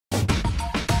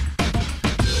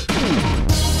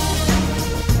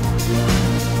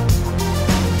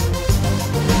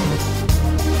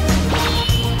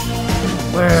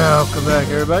Welcome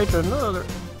back, everybody, to another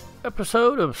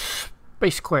episode of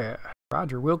Space Quest.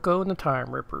 Roger, Wilco, and the Time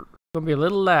Ripper. It's going to be a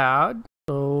little loud,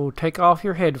 so take off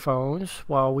your headphones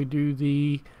while we do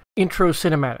the intro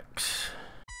cinematics.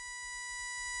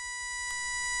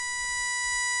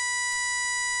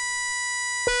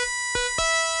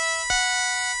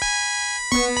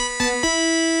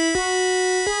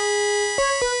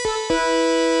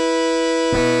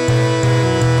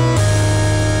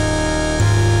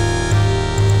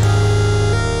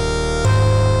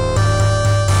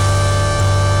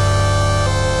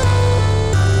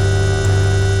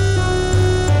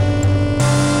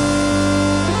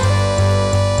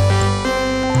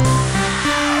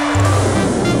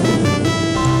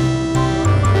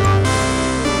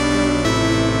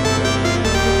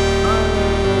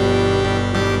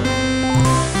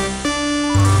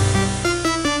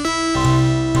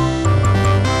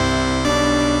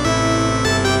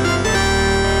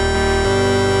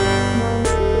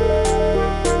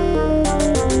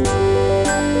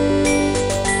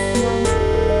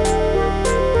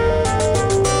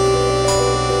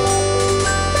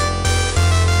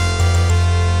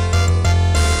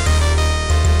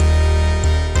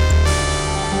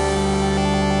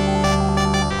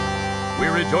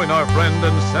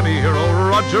 Semi-hero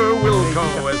Roger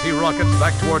Wilco as he rockets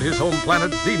back toward his home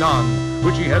planet Xenon,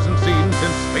 which he hasn't seen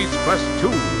since Space Quest 2.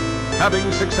 Having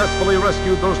successfully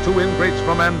rescued those two ingrates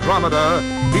from Andromeda,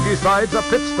 he decides a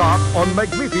pit stop on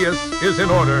Magmetheus is in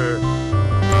order.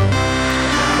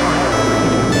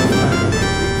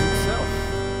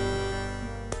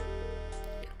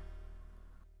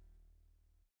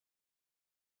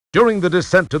 During the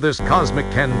descent to this cosmic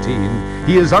canteen,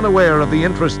 he is unaware of the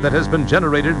interest that has been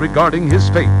generated regarding his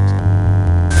fate.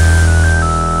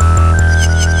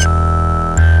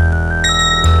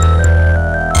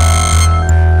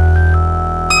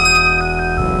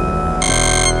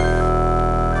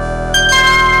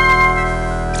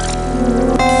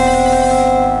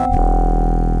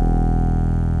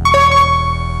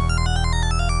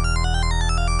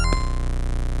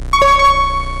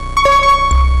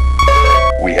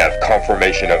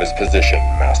 Confirmation of his position,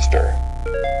 Master.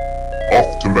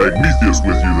 Off to Magmetheus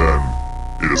with you, then.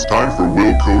 It is time for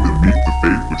Wilco to meet the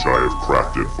fate which I have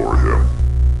crafted for him.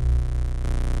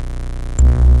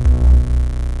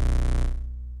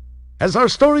 As our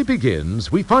story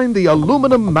begins, we find the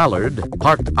aluminum mallard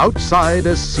parked outside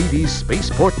a seedy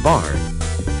spaceport barn.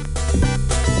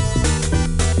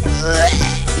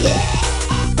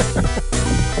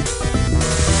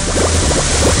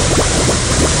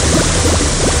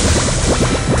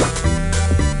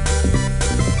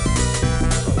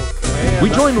 We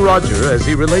join Roger as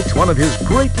he relates one of his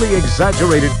greatly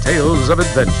exaggerated tales of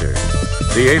adventure.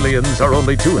 The aliens are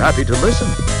only too happy to listen,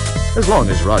 as long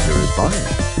as Roger is by.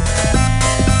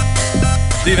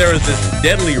 See, there was this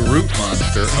deadly root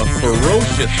monster, a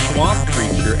ferocious swamp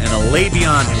creature, and a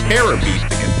Labion terror beast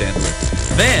to contend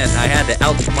with. Then I had to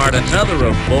outsmart another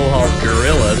of Bohal's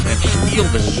gorillas and steal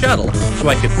the shuttle so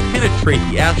I could penetrate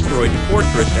the asteroid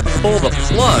fortress and pull the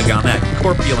plug on that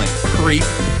corpulent creep.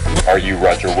 Are you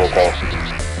Roger Wilco?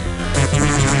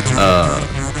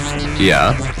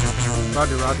 Yeah.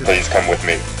 Roger. Please come with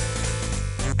me.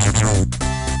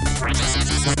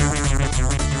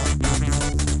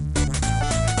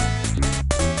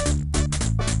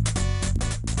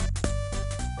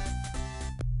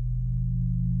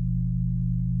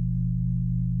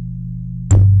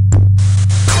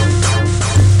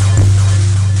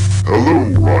 Hello,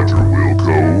 Roger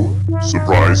Wilco.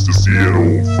 Surprised to see an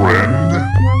old friend?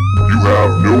 You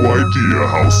have no idea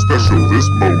how special this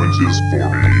moment is for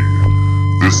me.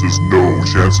 This is no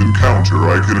chance encounter,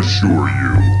 I can assure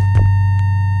you.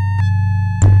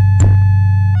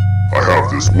 I have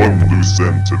this one loose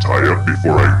end to tie up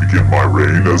before I begin my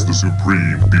reign as the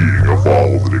supreme being of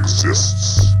all that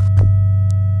exists.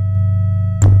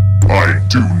 I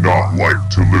do not like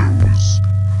to lose.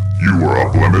 You are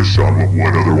a blemish on what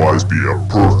would otherwise be a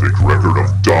perfect record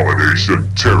of domination,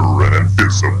 terror, and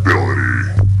invincibility.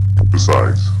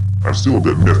 Besides, I'm still a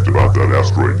bit miffed about that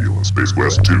asteroid deal in Space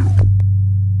Quest 2.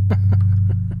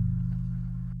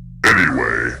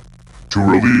 Anyway, to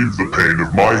relieve the pain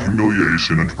of my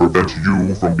humiliation and to prevent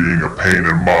you from being a pain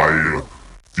in my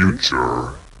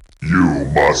future, you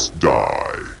must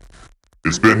die.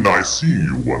 It's been nice seeing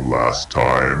you one last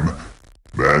time.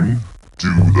 Then, do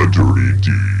the dirty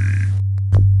deed.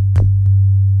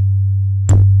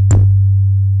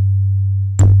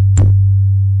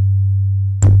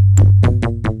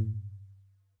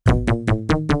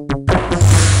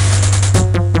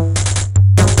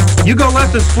 You go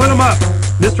left and split them up.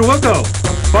 Mr. Wilco,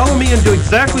 follow me and do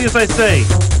exactly as I say.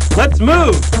 Let's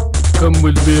move! Come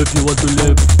with me if you want to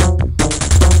live.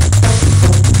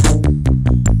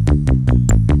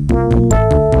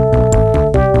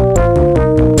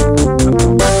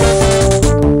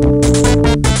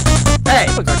 Hey,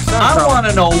 I want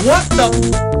to know what the...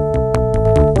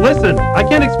 Listen, I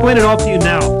can't explain it all to you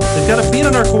now. They've got to beat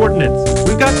on our coordinates.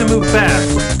 We've got to move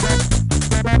fast.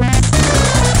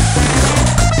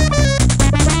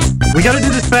 We gotta do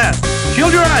this fast.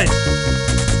 Shield your eyes.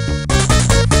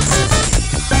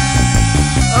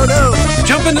 Oh no!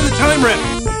 Jump into the time rep.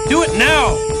 Do it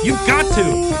now. You've got to.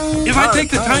 If I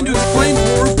take the time to explain,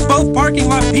 we're both parking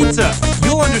lot pizza.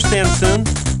 You'll understand soon.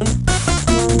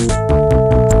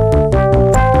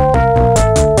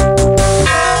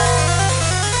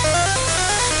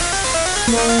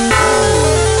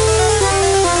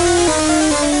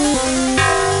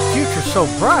 Future's so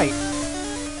bright.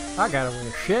 I gotta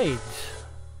wear shades.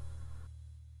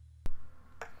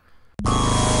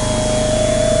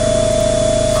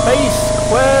 Space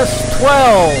Quest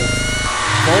 12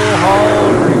 Full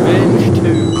Haul Revenge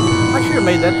 2. I should have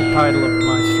made that the title of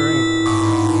my stream.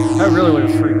 That really would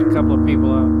have freaked a couple of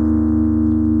people out.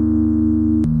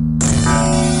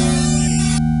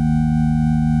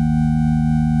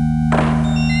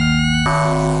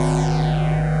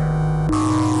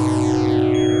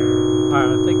 I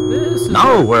think this is...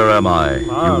 Now where am I?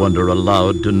 You wonder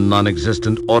aloud to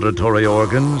non-existent auditory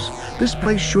organs? This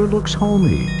place sure looks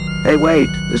homey. Hey, wait,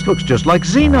 this looks just like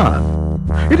Xenon.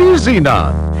 It is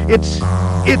Xenon. It's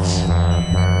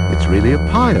really a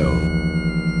pile.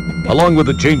 Along with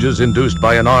the changes induced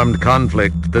by an armed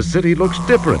conflict, the city looks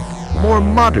different, more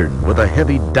modern, with a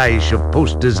heavy dash of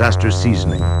post-disaster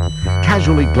seasoning.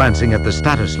 Casually glancing at the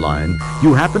status line,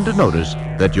 you happen to notice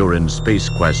that you're in Space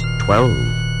Quest 12.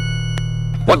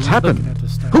 What's happened?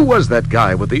 Who was that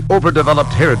guy with the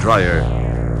overdeveloped hairdryer?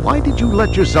 Why did you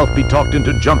let yourself be talked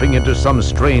into jumping into some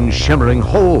strange shimmering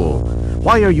hole?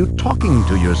 Why are you talking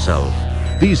to yourself?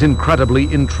 These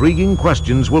incredibly intriguing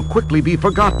questions will quickly be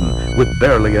forgotten with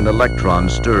barely an electron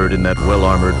stirred in that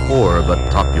well-armored orb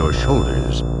atop your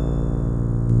shoulders.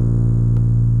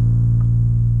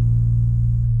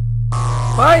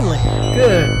 Finally!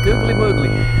 Good. Googly moogly.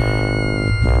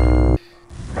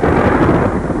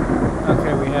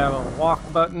 Okay, we have a walk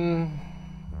button.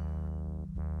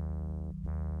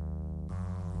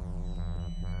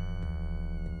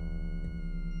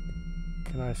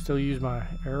 Can I still use my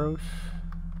arrows?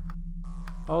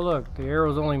 Oh look, the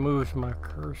arrows only moves my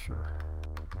cursor.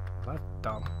 That's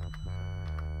dumb.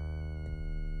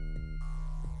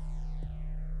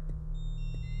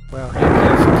 Well, he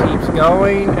just keeps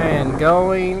going and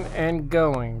going and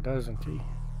going, doesn't he?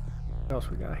 What else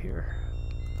we got here?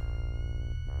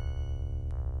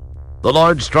 The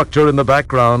large structure in the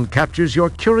background captures your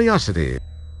curiosity.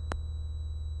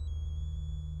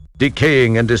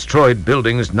 Decaying and destroyed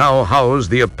buildings now house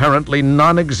the apparently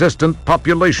non-existent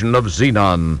population of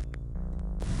Xenon.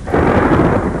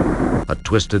 A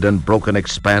twisted and broken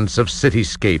expanse of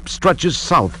cityscape stretches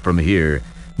south from here,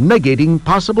 negating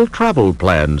possible travel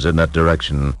plans in that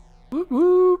direction. Whoop,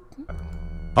 whoop.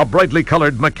 A brightly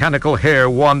colored mechanical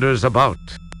hair wanders about.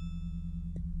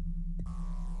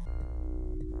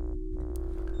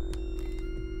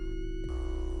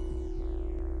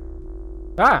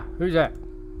 Ah, who's that?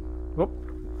 Whoop.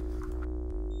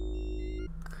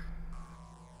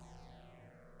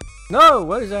 No,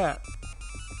 what is that?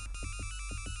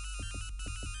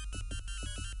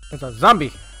 It's a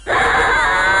zombie.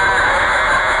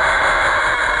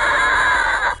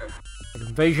 An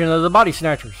invasion of the body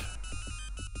snatchers.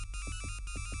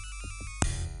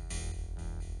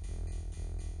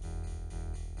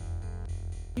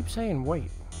 Keep saying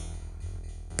wait.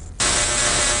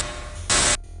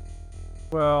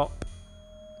 Well,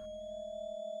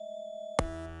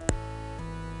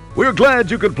 We're glad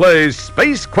you could play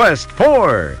Space Quest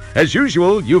 4. As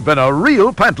usual, you've been a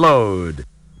real pantload.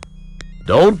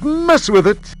 Don't mess with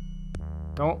it.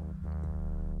 don't.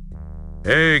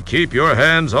 Hey, keep your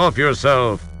hands off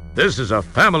yourself. This is a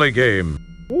family game.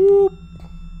 Whoop.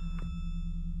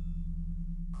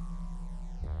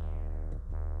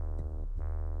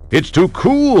 It's too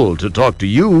cool to talk to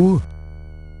you.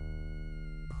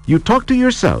 You talk to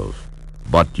yourself,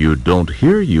 but you don't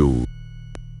hear you.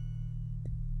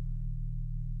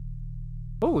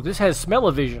 Oh, this has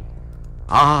smell-o-vision.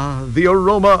 Ah, the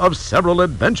aroma of several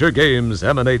adventure games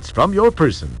emanates from your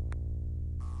person.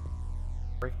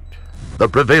 Great. The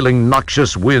prevailing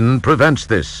noxious wind prevents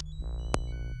this.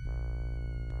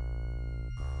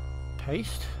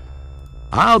 Taste?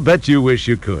 I'll bet you wish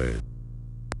you could.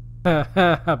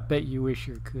 I bet you wish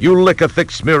you could. You lick a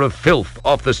thick smear of filth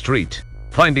off the street.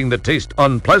 Finding the taste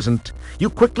unpleasant, you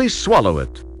quickly swallow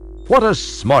it. What a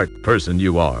smart person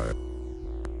you are.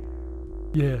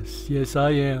 Yes, yes, I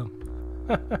am.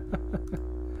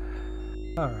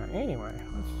 Alright, anyway.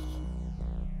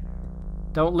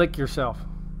 Don't lick yourself.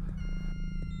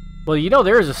 Well, you know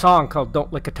there is a song called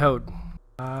Don't Lick a Toad.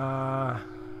 A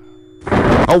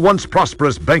once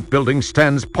prosperous bank building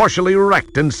stands partially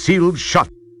wrecked and sealed shut.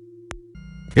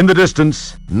 In the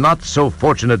distance, not so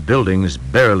fortunate buildings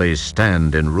barely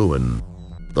stand in ruin.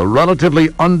 The relatively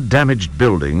undamaged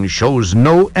building shows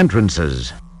no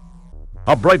entrances.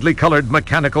 A brightly colored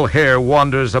mechanical hare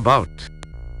wanders about.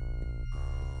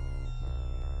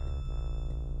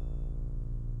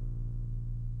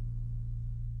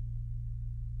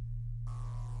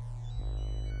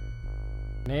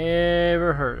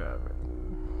 Never heard of it.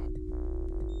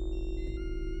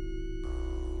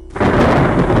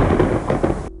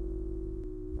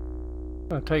 It's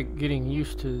gonna take getting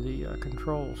used to the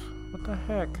controls. What the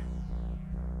heck?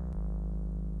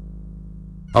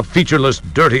 A featureless,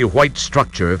 dirty white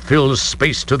structure fills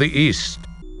space to the east.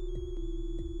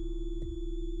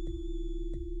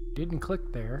 Didn't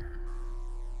click there.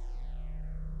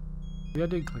 Maybe I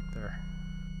did click there.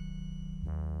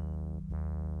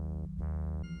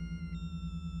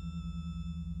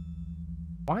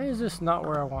 Why is this not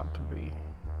where I want to be?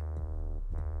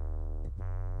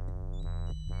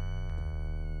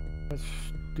 That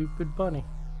stupid bunny.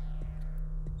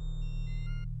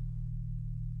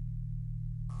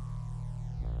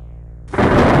 Did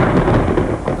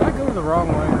I go the wrong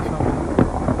way or something?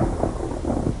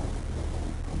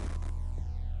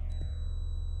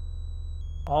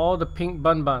 All the pink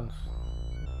buns.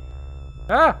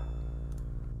 Ah!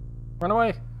 Run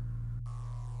away.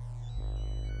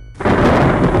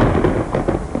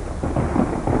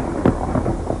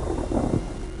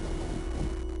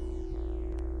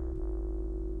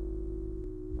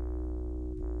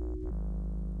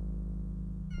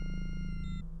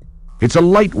 It's a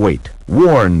lightweight,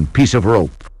 worn piece of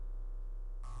rope.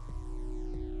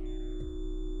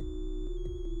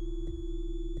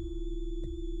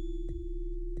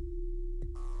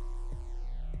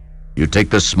 You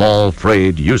take the small,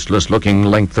 frayed, useless-looking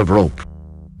length of rope.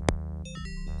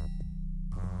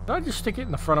 Did I just stick it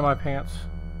in the front of my pants?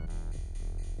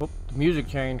 Whoop, the music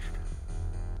changed.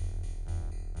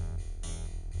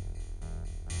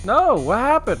 No, what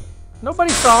happened?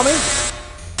 Nobody saw me.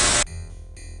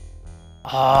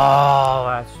 Oh,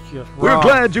 that's just wrong. We're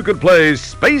glad you could play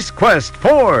Space Quest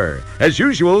 4. As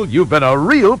usual, you've been a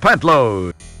real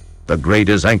pantload. The grate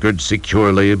is anchored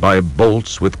securely by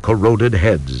bolts with corroded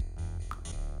heads.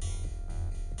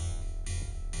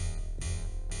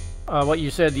 What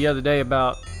you said the other day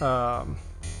about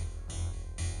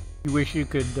you wish you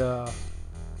could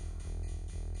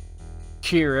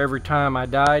cheer every time I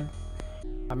died.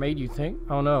 I made you think?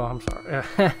 Oh no, I'm sorry.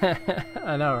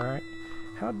 I know, right?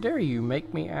 How dare you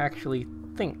make me actually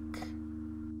think?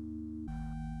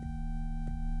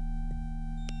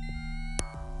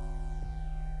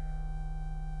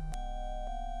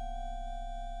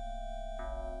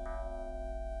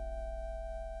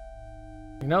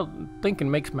 You know, thinking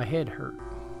makes my head hurt.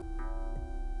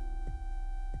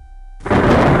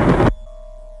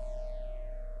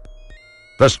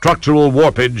 The structural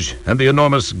warpage and the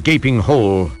enormous gaping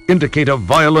hole indicate a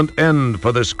violent end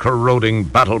for this corroding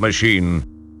battle machine.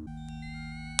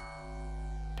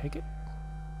 Take it.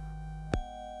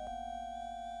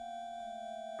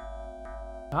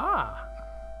 Ah!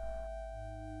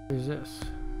 What is this?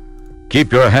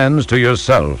 Keep your hands to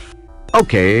yourself.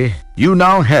 Okay, you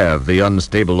now have the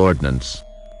unstable ordnance.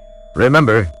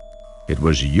 Remember, it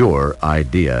was your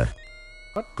idea.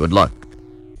 What? Good luck.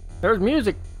 There's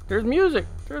music! There's music!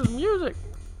 There's music!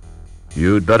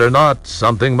 You'd better not.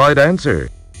 Something might answer.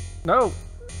 No!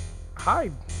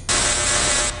 Hide!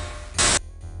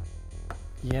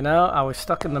 You know, I was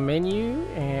stuck in the menu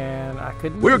and I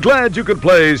couldn't... We're glad you could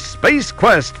play Space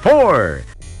Quest 4.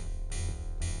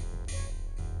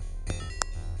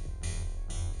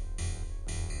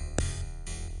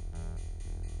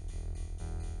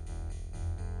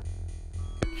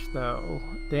 Though,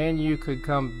 then you could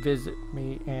come visit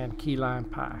me and key lime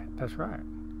pie. That's right.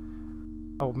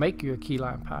 I'll make you a key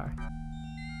lime pie.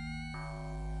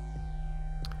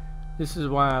 This is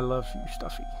why I love you,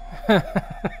 Stuffy.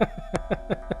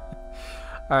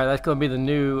 Alright, that's going to be the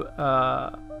new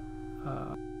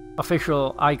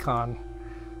official icon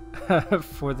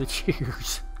for the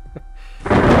cheers.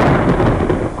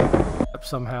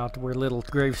 Somehow to where little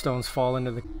gravestones fall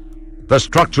into the... The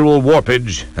structural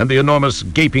warpage and the enormous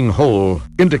gaping hole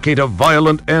indicate a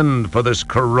violent end for this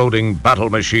corroding battle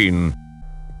machine.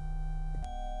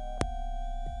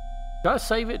 Should I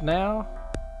save it now?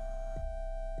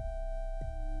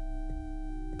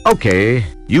 Okay,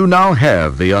 you now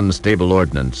have the unstable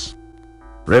ordnance.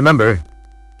 Remember,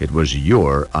 it was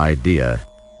your idea.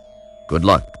 Good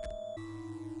luck.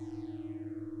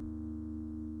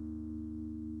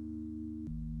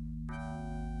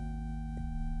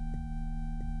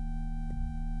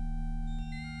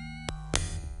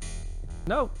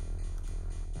 No.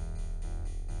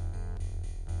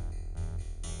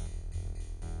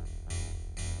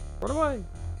 Run away.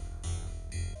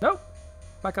 No.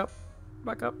 Back up.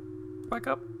 Back up. Back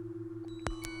up.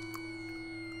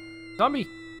 Zombie.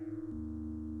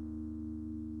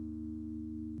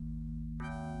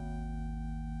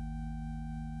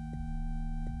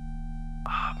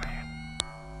 Oh, man.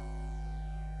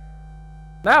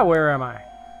 Now where am I?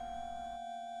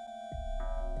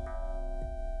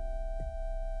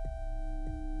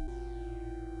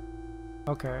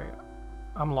 Okay,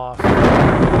 I'm lost.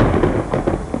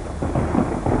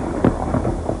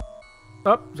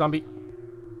 Oh, zombie.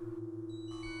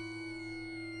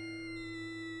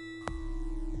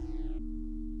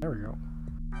 There we go.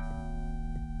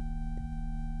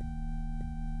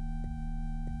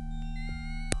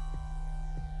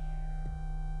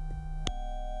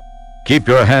 Keep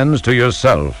your hands to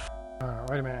yourself.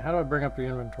 Wait a minute. How do I bring up the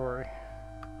inventory?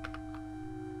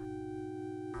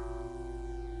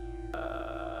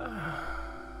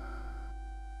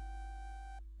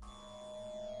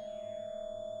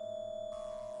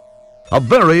 A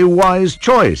very wise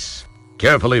choice.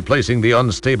 Carefully placing the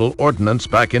unstable ordnance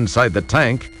back inside the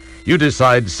tank, you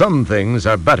decide some things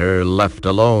are better left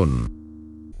alone.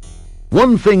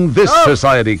 One thing this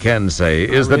society can say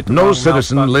is that no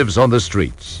citizen lives on the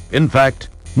streets. In fact,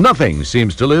 nothing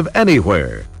seems to live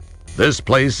anywhere. This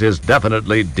place is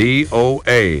definitely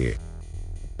DOA.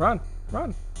 Run,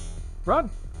 run, run.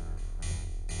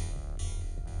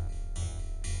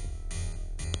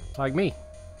 Like me.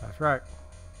 That's right.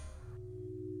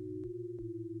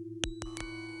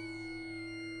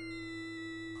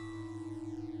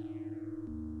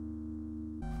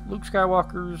 Luke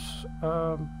Skywalker's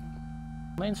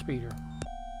land speeder.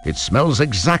 It smells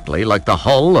exactly like the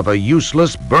hull of a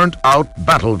useless, burnt-out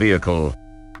battle vehicle.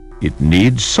 It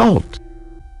needs salt.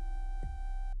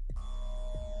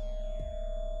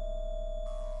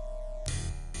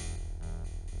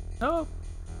 No.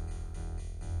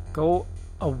 Go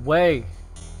away.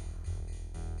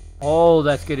 Oh,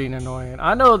 that's getting annoying.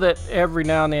 I know that every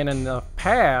now and then in the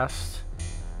past,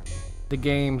 the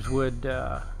games would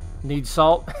need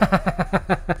salt.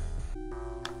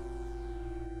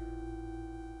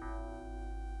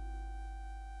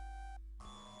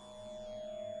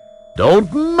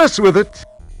 Don't mess with it.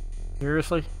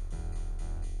 Seriously?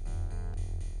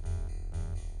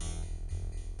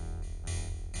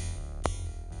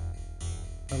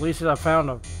 At least I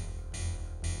found a...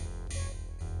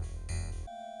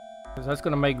 because that's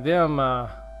going to make them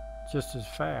just as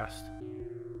fast.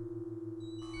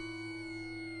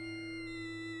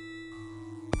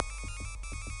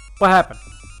 What happened?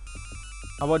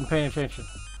 I wasn't paying attention.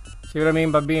 See what I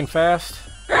mean by being fast?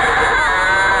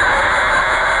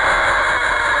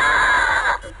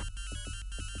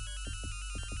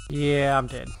 Yeah, I'm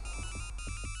dead.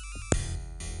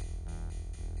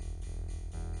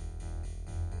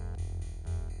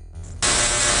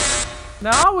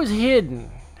 Now, I was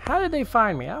hidden. How did they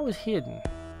find me? I was hidden.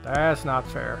 That's not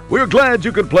fair. We're glad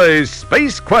you could play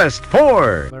Space Quest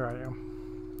 4. There I am.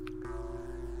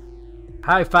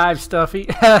 High five, Stuffy.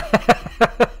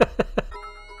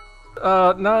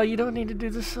 No, you don't need to do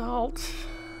the salt.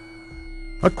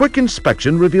 A quick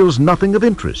inspection reveals nothing of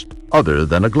interest other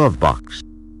than a glove box.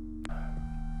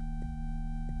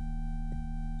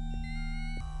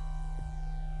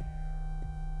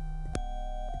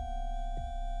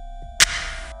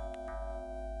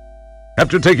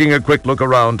 After taking a quick look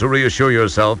around to reassure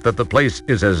yourself that the place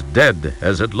is as dead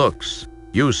as it looks,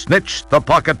 you snitch the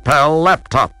Pocket Pal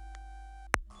laptop.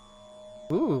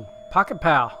 Ooh, Pocket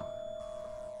Pal.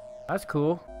 That's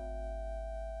cool.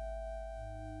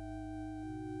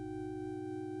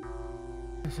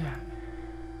 What's that?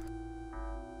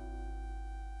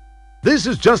 This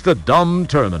is just a dumb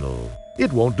terminal.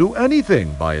 It won't do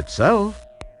anything by itself.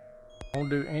 Won't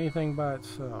do anything by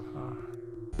itself, huh?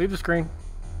 Leave the screen.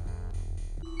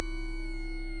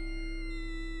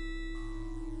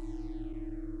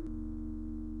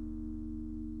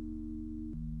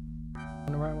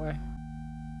 The right way.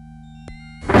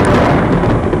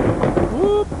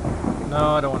 Whoop. No,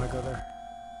 I don't want to